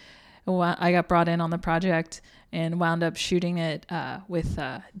 And I got brought in on the project and wound up shooting it with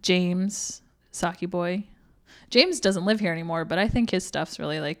James, Saki Boy. James doesn't live here anymore, but I think his stuff's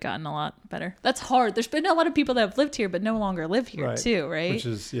really like gotten a lot better. That's hard. There's been a lot of people that have lived here but no longer live here too, right? Which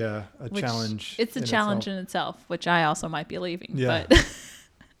is challenge. It's a challenge in itself, which I also might be leaving. Yeah. But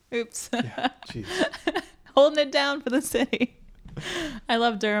oops. Yeah, jeez. Holding it down for the city. I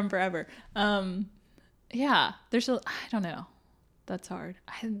love Durham forever. Yeah, I don't know. That's hard.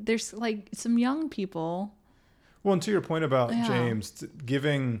 There's like some young people. Well, and to your point about James,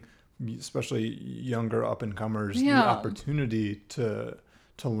 giving especially younger up-and-comers the opportunity to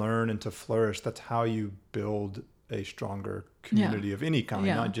learn and to flourish, that's how you build a stronger community of any kind,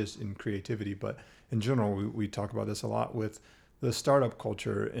 not just in creativity, but in general. We talk about this a lot with the startup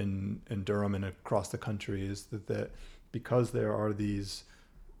culture in Durham and across the country, is that because there are these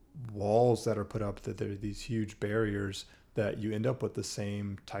walls that are put up, that there are these huge barriers, that you end up with the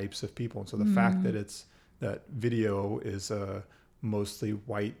same types of people. And so the fact that video is a mostly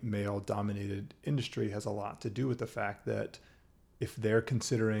white male dominated industry has a lot to do with the fact that if they're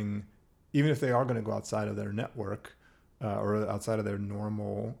considering, even if they are going to go outside of their network or outside of their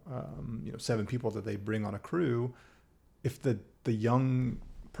normal 7 people that they bring on a crew, if the young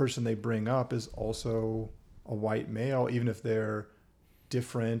person they bring up is also a white male, even if they're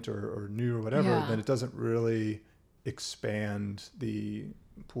different or new or whatever, then it doesn't really expand the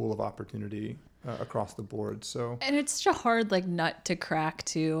pool of opportunity across the board. So, and it's such a hard like nut to crack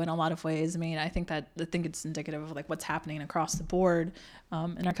too in a lot of ways. I mean, I think it's indicative of like what's happening across the board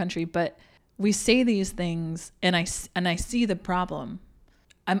in our country. But we say these things, and I see the problem.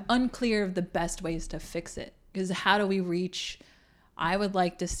 I'm unclear of the best ways to fix it, because how do we reach? I would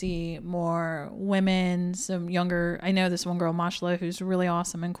like to see more women, some younger. I know this one girl, Mashla, who's really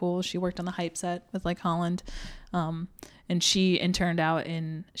awesome and cool. She worked on the Hype set with like Holland. And she went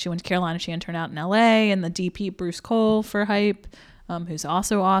to Carolina. She interned out in LA, and the DP Bruce Cole for Hype, who's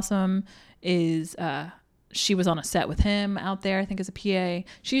also awesome, she was on a set with him out there, I think as a PA.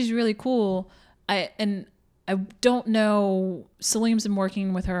 She's really cool. I don't know, Salim's been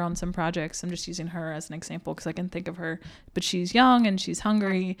working with her on some projects. I'm just using her as an example because I can think of her, but she's young and she's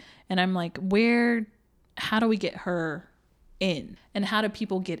hungry. And I'm like, how do we get her in? And how do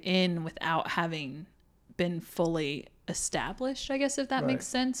people get in without having been fully established, I guess, if that makes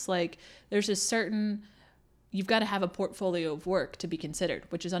sense. Like there's you've got to have a portfolio of work to be considered,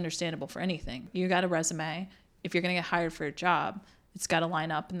 which is understandable for anything. You got a resume. If you're going to get hired for a job, it's got to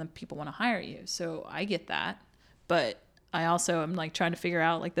line up and the people want to hire you. So I get that. But I also am like trying to figure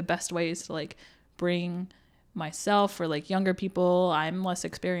out like the best ways to like bring myself or like younger people. I'm less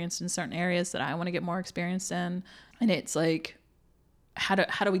experienced in certain areas that I want to get more experience in. And it's like, how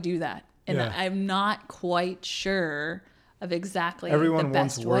do we do that? And I'm not quite sure of exactly everyone the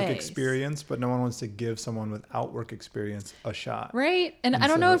best wants work ways. Experience, but no one wants to give someone without work experience a shot. Right. And I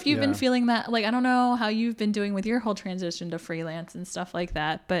don't know if you've been feeling that. Like, I don't know how you've been doing with your whole transition to freelance and stuff like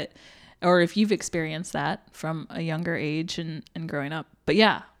that, or if you've experienced that from a younger age and growing up. But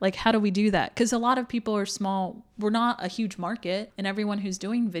yeah, like, how do we do that? Because a lot of people are small. We're not a huge market, and everyone who's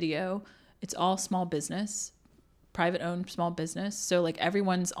doing video, it's all small business, private owned small business. So like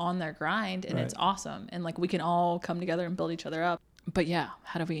everyone's on their grind, and it's awesome. And like we can all come together and build each other up. But yeah,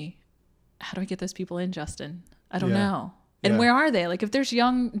 how do we get those people in, Justin? I don't know. And where are they? Like if there's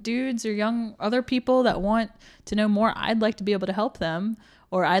young dudes or young other people that want to know more, I'd like to be able to help them,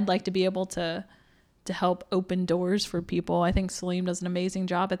 or I'd like to be able to help open doors for people. I think Salim does an amazing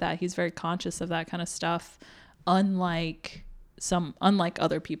job at that. He's very conscious of that kind of stuff. Unlike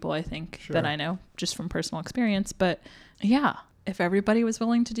other people, I think, that I know just from personal experience. But yeah, if everybody was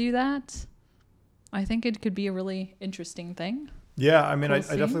willing to do that, I think it could be a really interesting thing. Yeah. I mean, I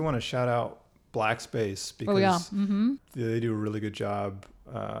definitely want to shout out Black Space because they do a really good job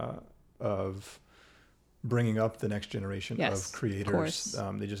of bringing up the next generation of creators.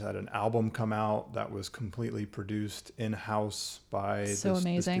 They just had an album come out that was completely produced in-house by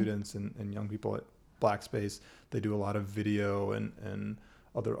the students and young people at Black Space. They do a lot of video and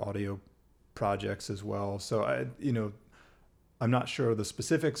other audio projects as well. So I'm not sure of the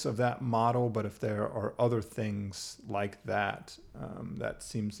specifics of that model, but if there are other things like that, that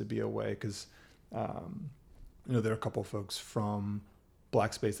seems to be a way, because there are a couple of folks from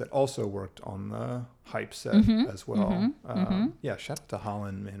Black Space that also worked on the Hype set as well. Yeah, shout out to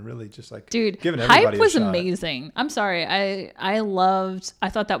Holland, man. Really just like giving everybody Hype was a shot. Amazing. I'm sorry. I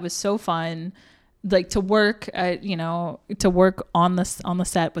thought that was so fun. Like to work on the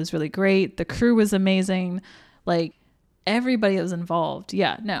set was really great. The crew was amazing. Like everybody that was involved.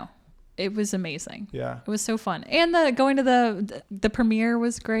 Yeah, no. It was amazing. Yeah. It was so fun. And going to the premiere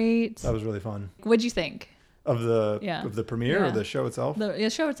was great. That was really fun. What'd you think? Of the premiere or the show itself? The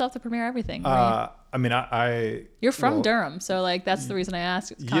show itself, the premiere, everything. I mean, you're from Durham, so like that's the reason I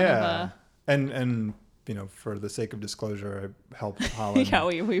asked. It's kind of and for the sake of disclosure, I helped Holland. Yeah,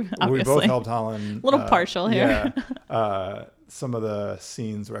 we both helped Holland. A little partial here. Yeah. Some of the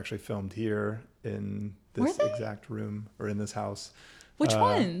scenes were actually filmed here in this exact room or in this house. Which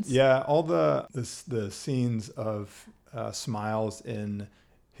ones? Yeah, all the scenes of Smiles in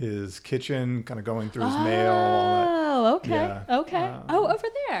his kitchen, kind of going through his mail. Oh, okay. Yeah. Okay. Over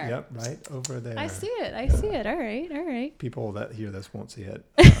there. Yep, right over there. I see it. All right. People that hear this won't see it.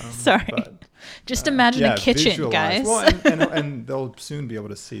 Sorry. But, just imagine a kitchen, visualize. Guys. Well, and they'll soon be able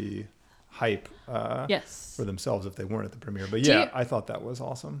to see Hype for themselves if they weren't at the premiere. But I thought that was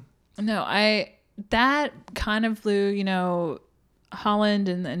awesome. No, that kind of blew, Holland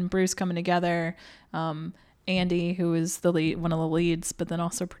and Bruce coming together. Andy, who is one of the leads, but then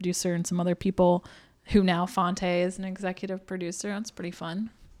also producer, and some other people who now Fonte is an executive producer. That's pretty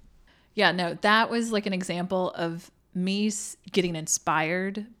fun. Yeah, no, that was like an example of me getting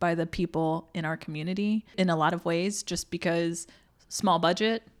inspired by the people in our community in a lot of ways, just because small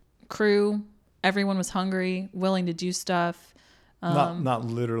budget, crew, everyone was hungry, willing to do stuff. Not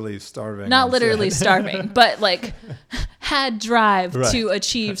literally starving. Not literally starving, but like had drive to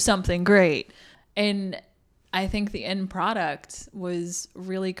achieve something great. And I think the end product was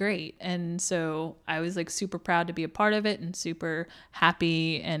really great. And so I was like super proud to be a part of it and super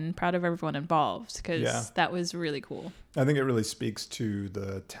happy and proud of everyone involved, because that was really cool. I think it really speaks to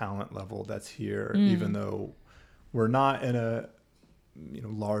the talent level that's here, even though we're not in a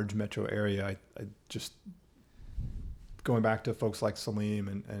large metro area. I just, going back to folks like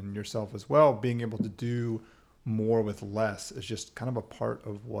Salim and yourself as well, being able to do more with less is just kind of a part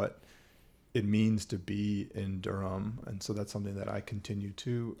of what it means to be in Durham. And so that's something that I continue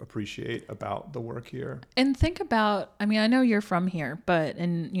to appreciate about the work here. And think about, I mean, I know you're from here, but,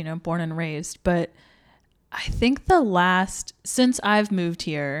 born and raised, but I think since I've moved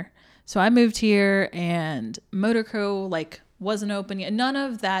here, so I moved here and Motorco wasn't open yet. None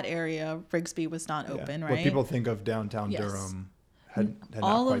of that area, Rigsby, was not open, right? What people think of downtown Durham had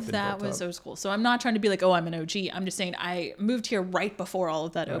all not of quite that was so cool. So I'm not trying to be like, I'm an OG. I'm just saying I moved here right before all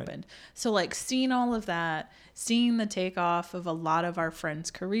of that opened. So seeing all of that, seeing the takeoff of a lot of our friends'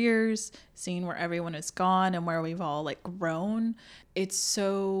 careers, seeing where everyone has gone and where we've all grown, it's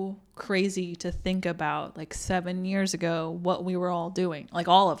so crazy to think about 7 years ago what we were all doing,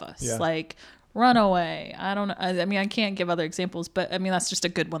 all of us, Runaway. I don't know. I mean, I can't give other examples, but I mean, that's just a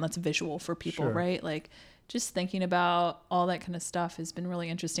good one that's visual for people, right? Just thinking about all that kind of stuff has been really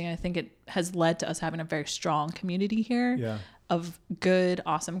interesting. I think it has led to us having a very strong community here of good,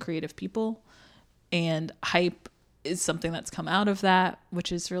 awesome, creative people. And Hype is something that's come out of that,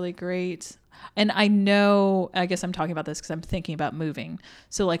 which is really great. And I guess I'm talking about this because I'm thinking about moving.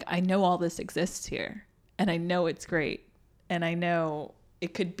 So I know all this exists here and I know it's great. And I know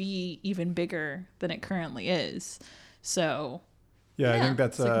it could be even bigger than it currently is. So I think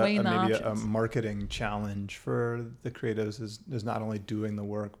that's maybe a marketing challenge for the creatives is not only doing the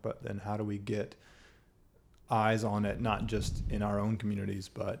work, but then how do we get eyes on it, not just in our own communities,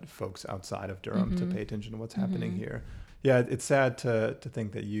 but folks outside of Durham to pay attention to what's happening here. Yeah, it's sad to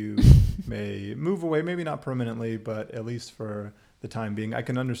think that you may move away, maybe not permanently, but at least for the time being. I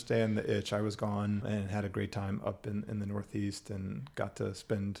can understand the itch. I was gone and had a great time up in the Northeast and got to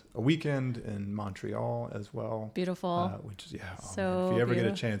spend a weekend in Montreal as well. Beautiful. Which is, if you ever get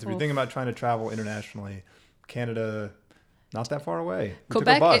a chance, if you're thinking about trying to travel internationally, Canada, not that far away.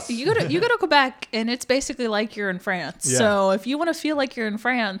 Quebec, you go to Quebec and it's basically like you're in France. Yeah. So if you want to feel like you're in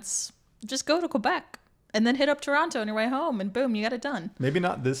France, just go to Quebec. And then hit up Toronto on your way home, and boom, you got it done. Maybe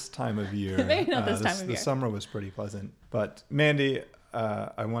not this time of year. Maybe not this time of year. The summer was pretty pleasant. But Mandy,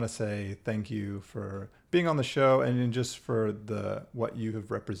 I want to say thank you for being on the show and just for what you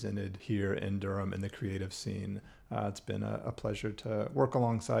have represented here in Durham in the creative scene. It's been a pleasure to work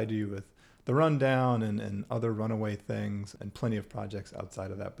alongside you with the Rundown and other Runaway things and plenty of projects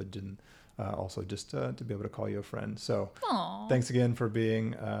outside of that, but also just to be able to call you a friend. So Thanks again for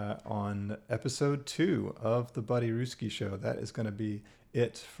being on episode 2 of the Buddy Ruski Show. That is going to be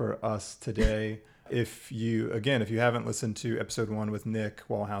it for us today. If you haven't listened to episode 1 with Nick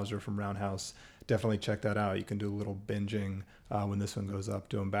Wallhauser from Roundhouse, definitely check that out. You can do a little binging when this one goes up,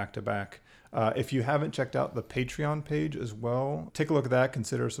 do them back to back. If you haven't checked out the Patreon page as well, take a look at that.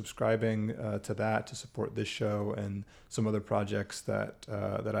 Consider subscribing to that to support this show and some other projects that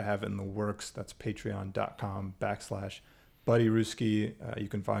I have in the works. That's patreon.com/Buddy Ruski. You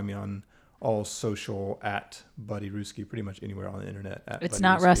can find me on all social at Buddy Ruski, pretty much anywhere on the internet. It's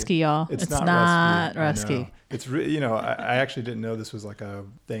not Rusky, y'all. It's not Rusky. It's I actually didn't know this was like a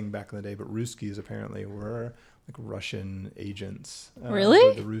thing back in the day, but Ruskis apparently were like Russian agents.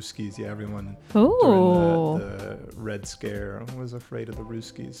 Really? The Ruskis, yeah. Everyone during the Red Scare was afraid of the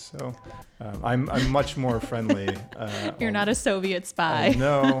Ruskis. So I'm much more friendly. You're not a Soviet spy.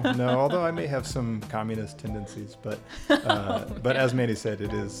 No. Although I may have some communist tendencies, but as Mandy said,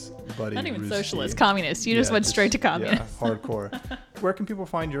 it is Buddy Not even Ruski. Socialist, communist. You just went straight to communist. Yeah, hardcore. Where can people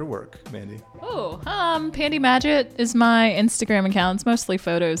find your work, Mandy? Pandy Padgett is my Instagram account. It's mostly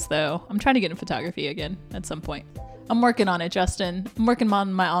photos, though. I'm trying to get in photography again at some point. I'm working on it, Justin. I'm working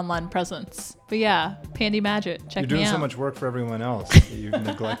on my online presence. But yeah, Pandy Padgett. Check me out. You're doing so much work for everyone else. You've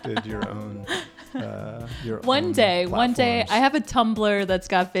neglected your own. One day, I have a Tumblr that's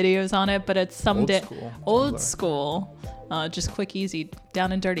got videos on it, but it's old school. Just quick, easy,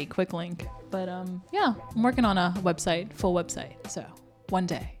 down and dirty, quick link. But I'm working on a website, full website. So one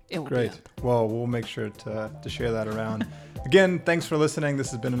day it will be up. Well, we'll make sure to share that around. Again, thanks for listening. This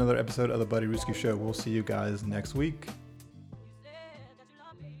has been another episode of the Buddy Ruski Show. We'll see you guys next week.